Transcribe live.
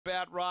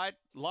about right.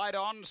 Light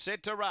on,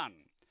 set to run.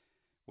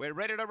 We're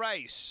ready to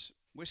race.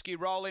 Whiskey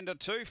Roll into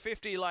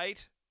 250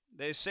 late.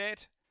 They're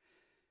set.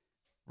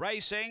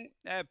 Racing,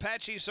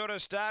 patchy sort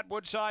of start.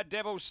 Woodside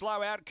Devil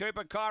slow out.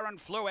 Cooper Kyron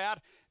flew out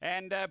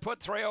and put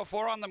 3 or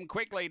 4 on them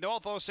quickly.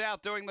 North or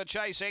South doing the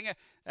chasing.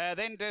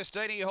 Then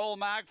Destiny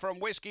Hallmark from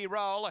Whiskey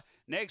Roll.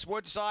 Next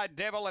Woodside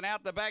Devil and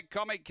out the back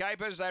Comic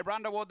Capers. They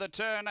run toward the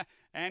turn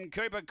and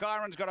Cooper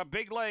Kyron's got a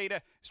big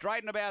lead.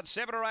 Straight and about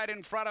 7 or 8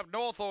 in front of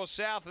North or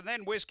South and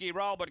then Whiskey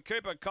Roll. But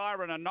Cooper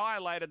Kyron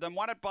annihilated them.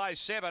 Won it by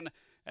 7.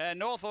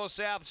 North or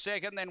South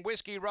second. Then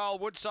Whiskey Roll,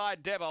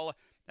 Woodside Devil.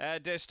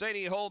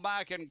 Destiny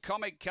Hallmark and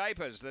Comic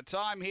Capers. The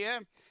time here,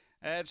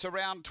 it's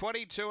around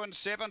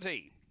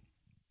 22:70.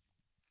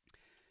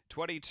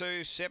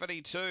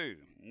 22:72.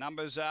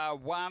 Numbers are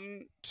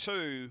 1,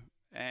 2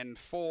 and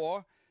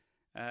 4.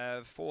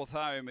 Fourth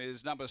home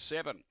is number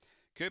 7.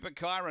 Cooper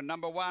Kyron,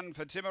 number 1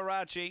 for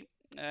Timarachi.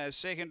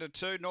 Second to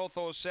 2, North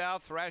or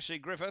South for Ashley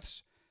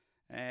Griffiths.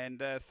 And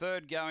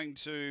third going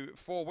to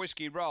 4,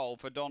 Whiskey Roll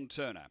for Don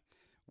Turner.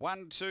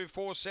 1, 2,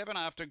 4, 7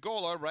 after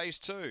Gawler, race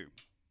 2.